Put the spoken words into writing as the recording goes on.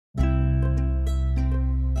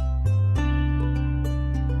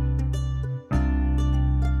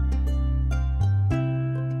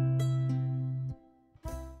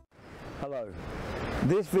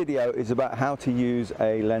This video is about how to use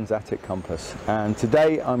a Lensatic compass, and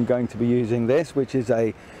today I'm going to be using this, which is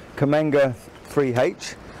a Cammenga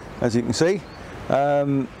 3H, as you can see.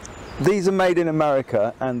 These are made in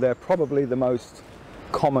America and they're probably the most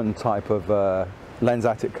common type of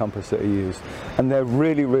Lensatic compass that are used, and they're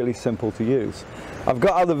really simple to use. I've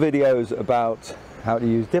got other videos about how to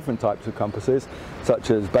use different types of compasses,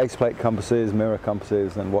 such as base plate compasses, mirror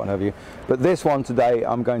compasses and what have you, but this one today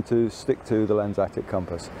I'm going to stick to the Lensatic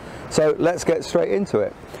compass. So let's get straight into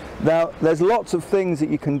it. Now there's lots of things that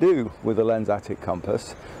you can do with a Lensatic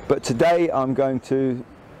compass, but today I'm going to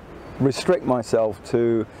restrict myself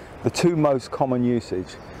to the two most common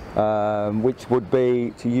usage, which would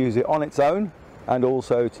be to use it on its own and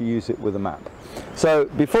also to use it with a map. So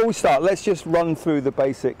before we start, let's just run through the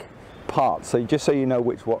basic parts, so just so you know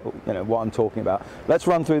what I'm talking about. Let's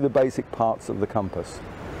run through the basic parts of the compass.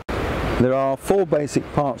 There are four basic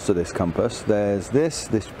parts to this compass. There's this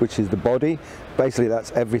which is the body. Basically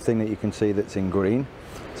that's everything that you can see that's in green.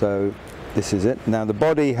 So this is it. Now the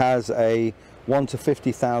body has a 1 to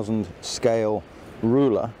 50,000 scale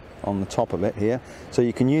ruler on the top of it here, so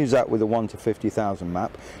you can use that with a 1 to 50,000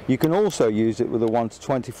 map. You can also use it with a 1 to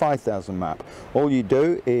 25,000 map. All you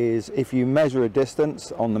do is, if you measure a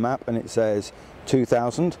distance on the map and it says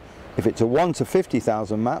 2,000, if it's a 1 to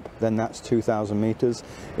 50,000 map, then that's 2,000 meters.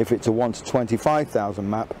 If it's a 1 to 25,000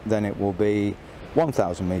 map, then it will be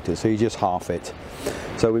 1,000 meters, so you just half it.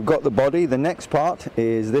 So we've got the body. The next part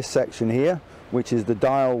is this section here, which is the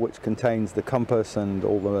dial, which contains the compass and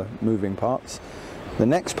all the moving parts. The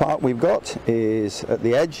next part we've got is at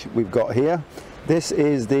the edge. We've got here, this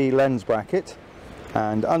is the lens bracket,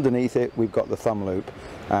 and underneath it we've got the thumb loop,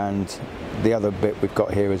 and the other bit we've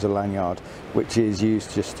got here is a lanyard, which is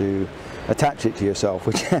used just to attach it to yourself,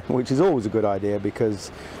 which is always a good idea because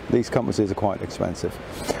these compasses are quite expensive.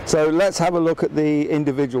 So let's have a look at the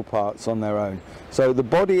individual parts on their own. So the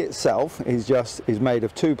body itself is made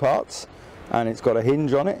of two parts, and it's got a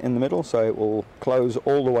hinge on it in the middle, so it will close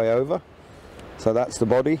all the way over. So that's the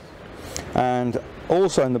body, and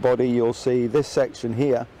also in the body you'll see this section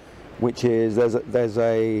here, which is there's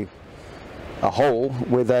a hole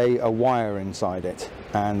with a wire inside it,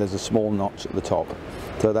 and there's a small notch at the top.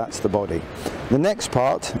 So that's the body. The next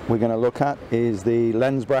part we're going to look at is the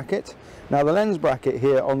lens bracket. Now the lens bracket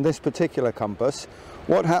here on this particular compass,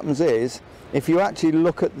 what happens is, if you actually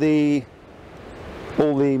look at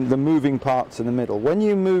all the moving parts in the middle, when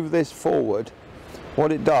you move this forward, what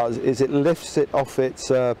it does is it lifts it off its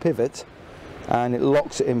pivot and it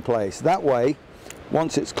locks it in place. That way,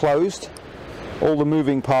 once it's closed, all the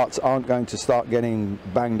moving parts aren't going to start getting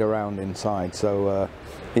banged around inside, so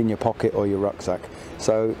in your pocket or your rucksack.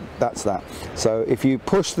 So that's that. So if you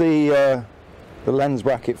push the lens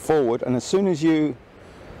bracket forward, and as soon as you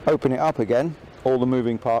open it up again, all the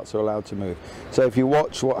moving parts are allowed to move. So if you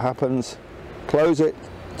watch what happens, close it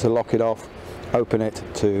to lock it off, open it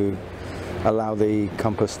to allow the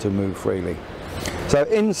compass to move freely. So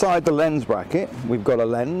inside the lens bracket we've got a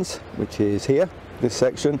lens, which is here, this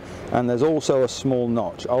section, and there's also a small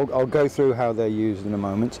notch. I'll go through how they're used in a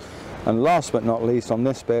moment. And last but not least, on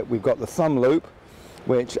this bit we've got the thumb loop,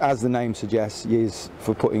 which, as the name suggests, is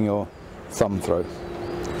for putting your thumb through.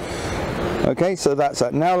 Okay, so that's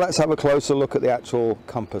that. Now let's have a closer look at the actual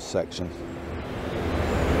compass section.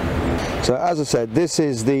 So as I said, this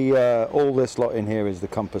is all this lot in here is the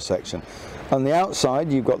compass section. On the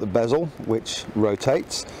outside you've got the bezel, which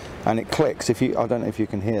rotates and it clicks. I don't know if you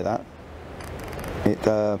can hear that.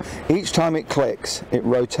 Each time it clicks, it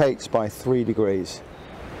rotates by 3 degrees.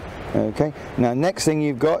 Okay, now next thing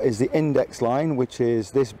you've got is the index line, which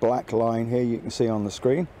is this black line here you can see on the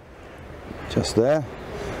screen, just there.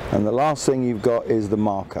 And the last thing you've got is the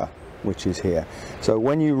marker, which is here. So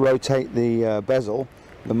when you rotate the bezel,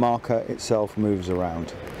 the marker itself moves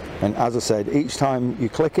around, and as I said, each time you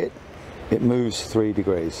click it, it moves 3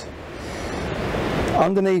 degrees.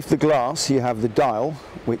 Underneath the glass you have the dial,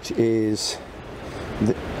 which is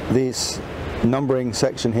this numbering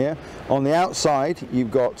section here. On the outside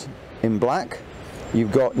you've got, in black,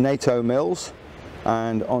 you've got NATO mils,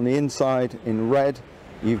 and on the inside in red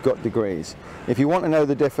you've got degrees. If you want to know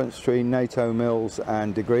the difference between NATO mils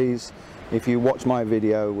and degrees, if you watch my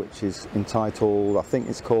video, which is entitled, I think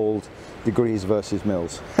it's called Degrees versus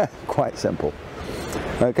Mils. Quite simple.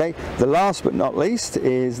 Okay, the last but not least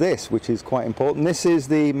is this, which is quite important. This is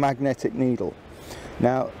the magnetic needle.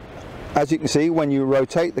 Now, as you can see, when you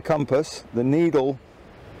rotate the compass, the needle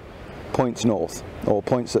points north, or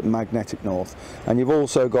points at magnetic north, and you've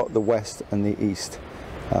also got the west and the east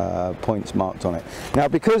points marked on it. Now,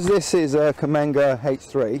 because this is a Cammenga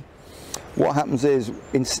H3, what happens is,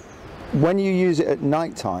 when you use it at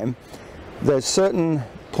night time, there's certain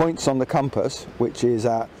points on the compass, which is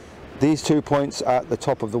at these 2 points at the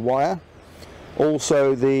top of the wire,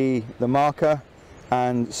 also the marker,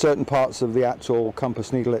 and certain parts of the actual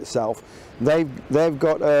compass needle itself. They've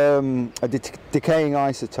got a decaying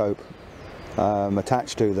isotope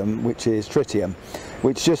attached to them, which is tritium,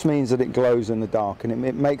 which just means that it glows in the dark, and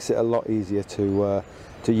it makes it a lot easier to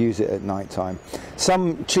use it at night time.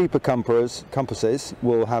 Some cheaper compasses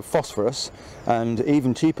will have phosphorus, and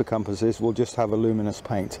even cheaper compasses will just have a luminous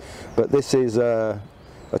paint. But this is a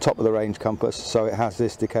top of the range compass, so it has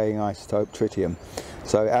this decaying isotope tritium,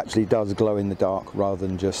 so it actually does glow in the dark rather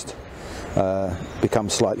than just become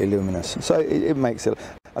slightly luminous. So it makes it.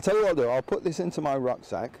 I'll tell you what I'll do. I'll put this into my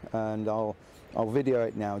rucksack and I'll video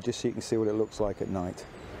it now, just so you can see what it looks like at night.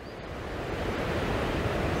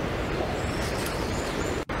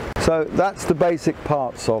 So that's the basic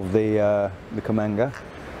parts of the Cammenga.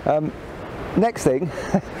 Next thing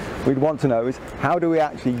we'd want to know is, how do we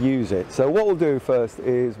actually use it? So what we'll do first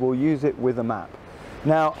is we'll use it with a map.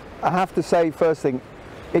 Now, I have to say, first thing,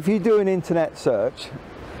 if you do an internet search,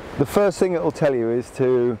 the first thing it will tell you is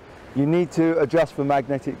you need to adjust for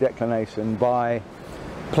magnetic declination by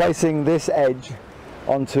placing this edge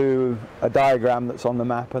onto a diagram that's on the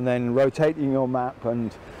map, and then rotating your map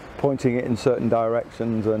and pointing it in certain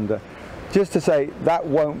directions. And just to say, that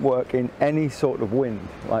won't work in any sort of wind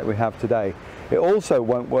like we have today. It also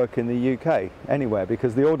won't work in the UK anywhere,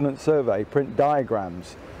 because the Ordnance Survey print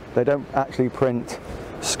diagrams. They don't actually print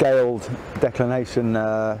scaled declination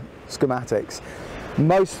schematics.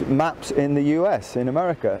 Most maps in the US, in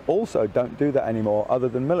America, also don't do that anymore, other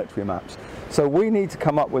than military maps. So we need to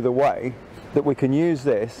come up with a way that we can use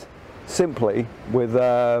this simply with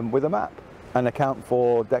a map and account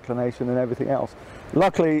for declination and everything else.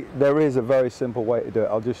 Luckily, there is a very simple way to do it.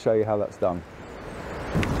 I'll just show you how that's done.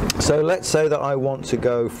 So let's say that I want to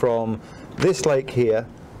go from this lake here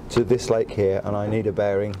to this lake here, and I need a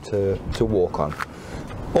bearing to walk on.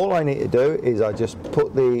 All I need to do is I just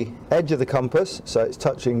put the edge of the compass so it's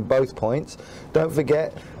touching both points. Don't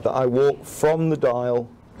forget that I walk from the dial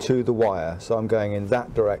to the wire, so I'm going in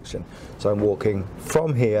that direction. So I'm walking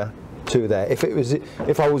from here to there. If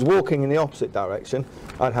I was walking in the opposite direction,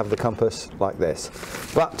 I'd have the compass like this.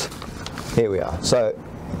 But here we are. So it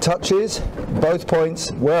touches both points,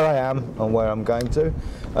 where I am and where I'm going to,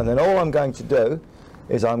 and then all I'm going to do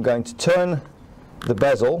is I'm going to turn the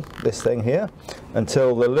bezel, this thing here,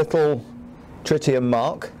 until the little tritium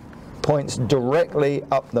mark points directly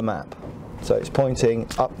up the map. So it's pointing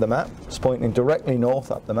up the map, it's pointing directly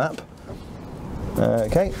north up the map.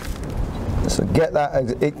 Okay, so get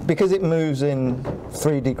that, because it moves in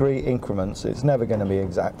 3-degree increments, it's never going to be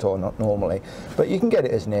exact, or not normally, but you can get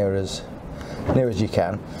it as near as you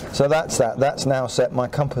can. So that's now set. My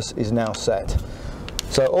compass is now set.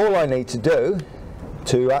 So all I need to do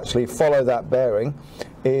to actually follow that bearing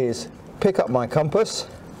is pick up my compass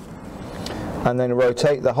and then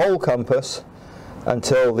rotate the whole compass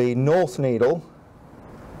until the north needle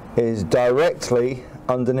is directly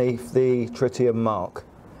underneath the tritium mark.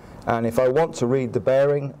 And if I want to read the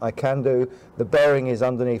bearing, I can do. The bearing is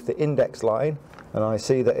underneath the index line, and I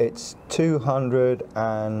see that it's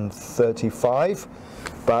 235.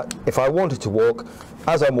 But if I wanted to walk,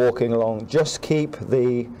 as I'm walking along, just keep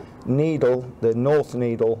the needle, the north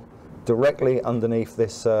needle, directly underneath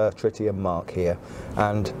this tritium mark here,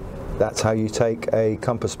 and that's how you take a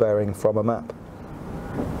compass bearing from a map.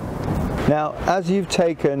 Now, as you've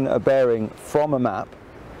taken a bearing from a map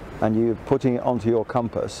and you're putting it onto your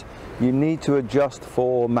compass, you need to adjust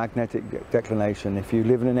for magnetic declination if you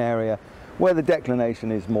live in an area where the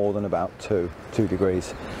declination is more than about 2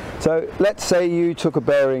 degrees. So let's say you took a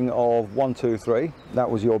bearing of 123, that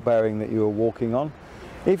was your bearing that you were walking on.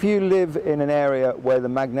 If you live in an area where the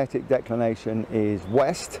magnetic declination is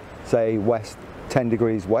west, say west 10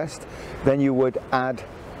 degrees west, then you would add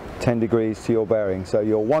 10 degrees to your bearing. So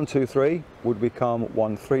your 123 would become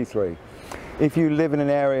 133. If you live in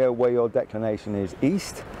an area where your declination is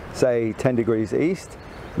east, say 10 degrees east,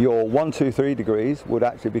 your 123 degrees would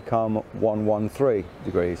actually become 113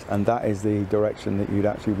 degrees, and that is the direction that you'd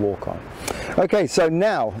actually walk on. Okay, so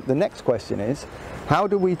now the next question is, how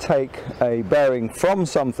do we take a bearing from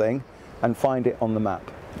something and find it on the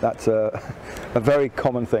map? That's a very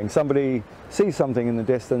common thing. Somebody sees something in the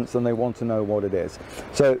distance and they want to know what it is.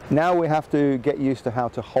 So now we have to get used to how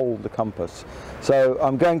to hold the compass. So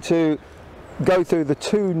I'm going to go through the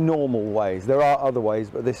two normal ways. There are other ways,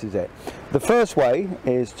 but this is it. The first way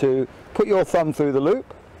is to put your thumb through the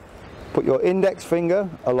loop, put your index finger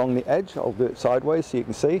along the edge. I'll do it sideways so you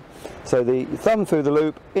can see. So the thumb through the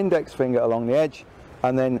loop, index finger along the edge,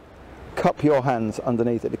 and then cup your hands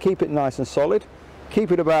underneath it to keep it nice and solid.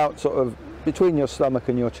 Keep it about sort of between your stomach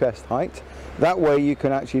and your chest height. That way you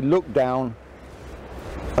can actually look down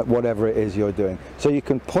at whatever it is you're doing. So you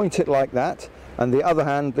can point it like that, and the other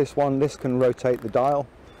hand, this can rotate the dial,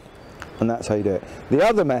 and that's how you do it. The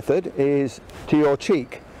other method is to your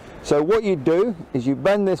cheek. So what you do is you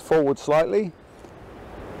bend this forward slightly,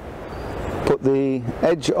 put the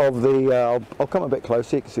edge of the, I'll come a bit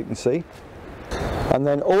closer so you can see, and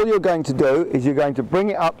then all you're going to do is you're going to bring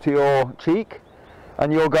it up to your cheek,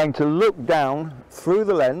 and you're going to look down through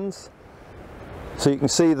the lens, so you can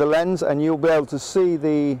see the lens, and you'll be able to see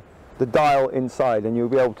the dial inside, and you'll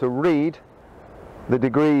be able to read the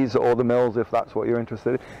degrees or the mils if that's what you're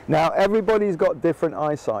interested in. Now everybody's got different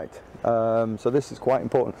eyesight, so this is quite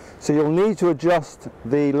important. So you'll need to adjust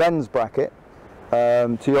the lens bracket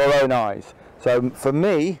to your own eyes. So for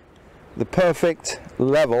me, the perfect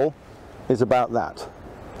level is about that.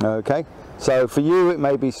 Okay, so for you it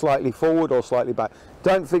may be slightly forward or slightly back.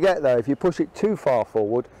 Don't forget though, if you push it too far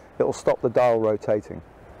forward, it will stop the dial rotating.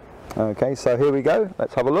 Okay, so here we go,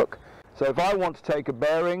 let's have a look. So if I want to take a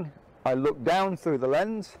bearing, I look down through the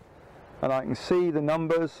lens and I can see the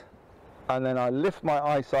numbers, and then I lift my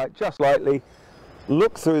eyesight just slightly,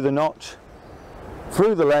 look through the notch,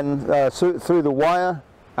 through the lens, through the wire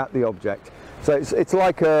at the object. So it's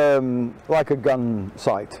like a gun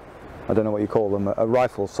sight. I don't know what you call them, a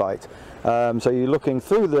rifle sight. So you're looking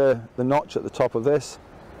through the notch at the top of this,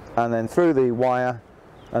 and then through the wire,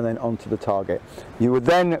 and then onto the target. You would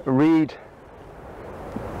then read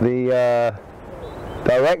the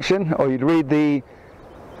direction, or you'd read the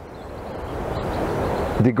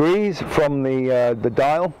degrees from the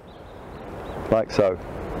dial, like so.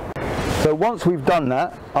 So once we've done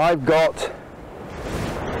that, I've got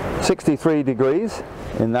 63 degrees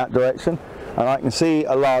in that direction, and I can see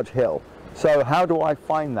a large hill. So how do I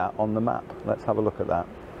find that on the map? Let's have a look at that.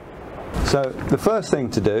 So the first thing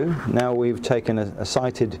to do, now we've taken a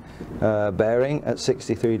sighted bearing at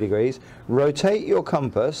 63 degrees, rotate your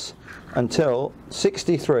compass until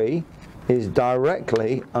 63 is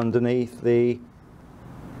directly underneath the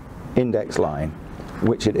index line,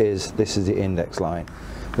 which it is. This is the index line.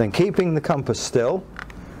 Then keeping the compass still,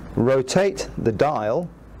 rotate the dial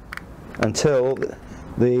until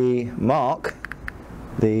the mark,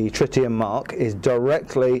 the tritium mark, is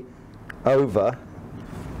directly over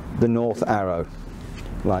the north arrow,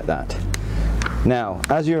 like that. Now,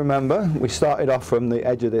 as you remember, we started off from the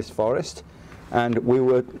edge of this forest, and we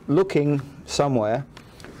were looking somewhere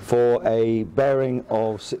for a bearing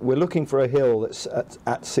of, we're looking for a hill that's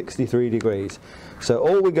at 63 degrees. So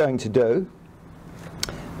all we're going to do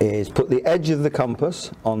is put the edge of the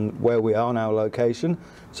compass on where we are now location,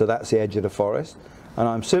 so that's the edge of the forest, and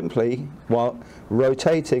I'm simply, while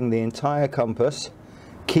rotating the entire compass,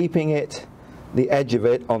 keeping it, the edge of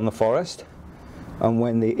it on the forest, and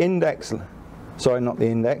when the index, sorry, not the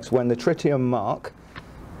index, when the tritium mark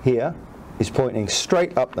here is pointing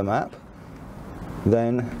straight up the map,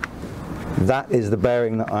 then that is the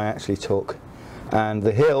bearing that I actually took, and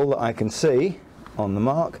the hill that I can see on the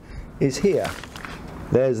mark is here.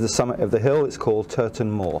 There's the summit of the hill. It's called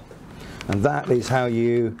Turton Moor, and that is how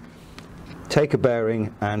you take a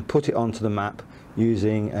bearing and put it onto the map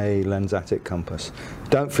using a Lensatic compass.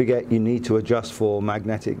 Don't forget, you need to adjust for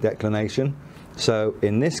magnetic declination. So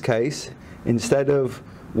in this case, instead of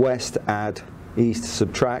west add, east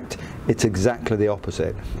subtract, it's exactly the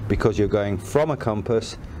opposite, because you're going from a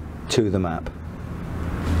compass to the map.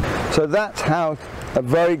 So that's how, a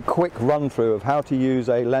very quick run through of how to use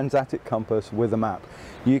a Lensatic compass with a map.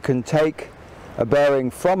 You can take a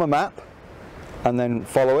bearing from a map and then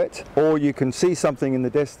follow it, or you can see something in the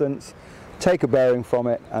distance, take a bearing from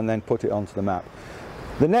it and then put it onto the map.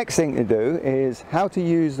 The next thing to do is how to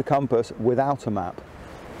use the compass without a map.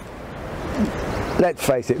 Let's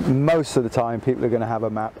face it, most of the time people are going to have a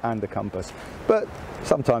map and a compass, but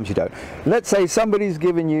sometimes you don't. Let's say somebody's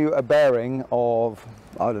given you a bearing of,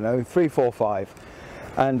 I don't know, 3, 4, 5,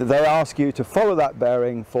 and they ask you to follow that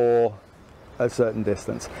bearing for a certain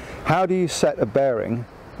distance. How do you set a bearing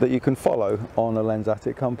that you can follow on a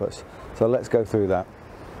Lensatic compass? So let's go through that.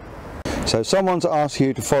 So someone's asked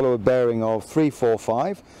you to follow a bearing of 3, 4,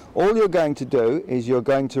 5. All you're going to do is you're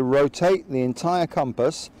going to rotate the entire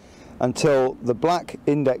compass until the black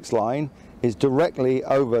index line is directly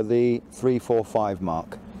over the 3, 4, 5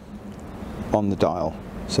 mark on the dial.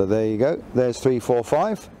 So there you go, there's 3, 4,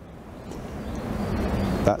 5.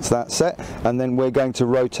 That's that set, and then we're going to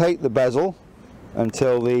rotate the bezel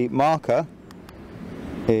until the marker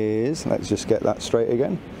is, let's just get that straight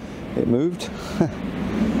again, it moved.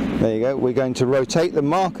 There you go, we're going to rotate the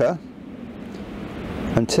marker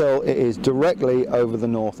until it is directly over the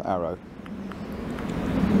north arrow.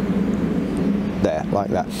 There,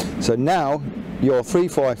 like that. So now your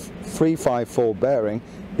 354 bearing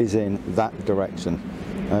is in that direction.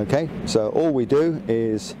 Okay, so all we do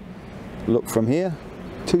is look from here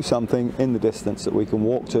to something in the distance that we can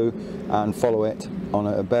walk to and follow it on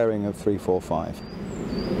a bearing of 345.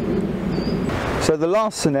 So the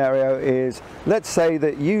last scenario is, let's say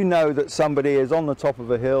that you know that somebody is on the top of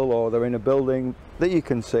a hill or they're in a building that you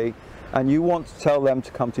can see, and you want to tell them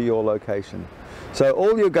to come to your location. So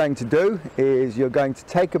all you're going to do is you're going to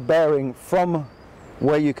take a bearing from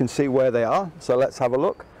where you can see where they are. So let's have a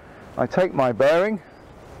look. I take my bearing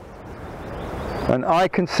and I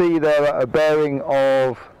can see they're at a bearing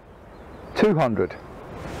of 200.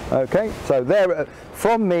 Okay, so there,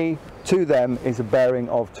 from me to them is a bearing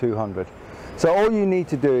of 200. So all you need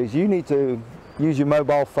to do is you need to use your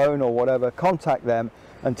mobile phone or whatever, contact them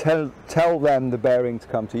and tell them the bearing to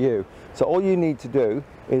come to you. So all you need to do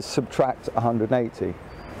is subtract 180.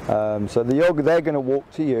 So they're going to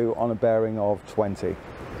walk to you on a bearing of 20.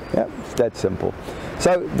 Yeah, it's dead simple.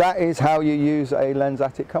 So that is how you use a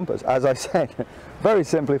Lensatic compass. As I said, very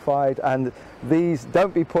simplified, and these,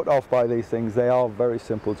 don't be put off by these things. They are very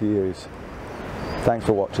simple to use. Thanks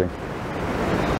for watching.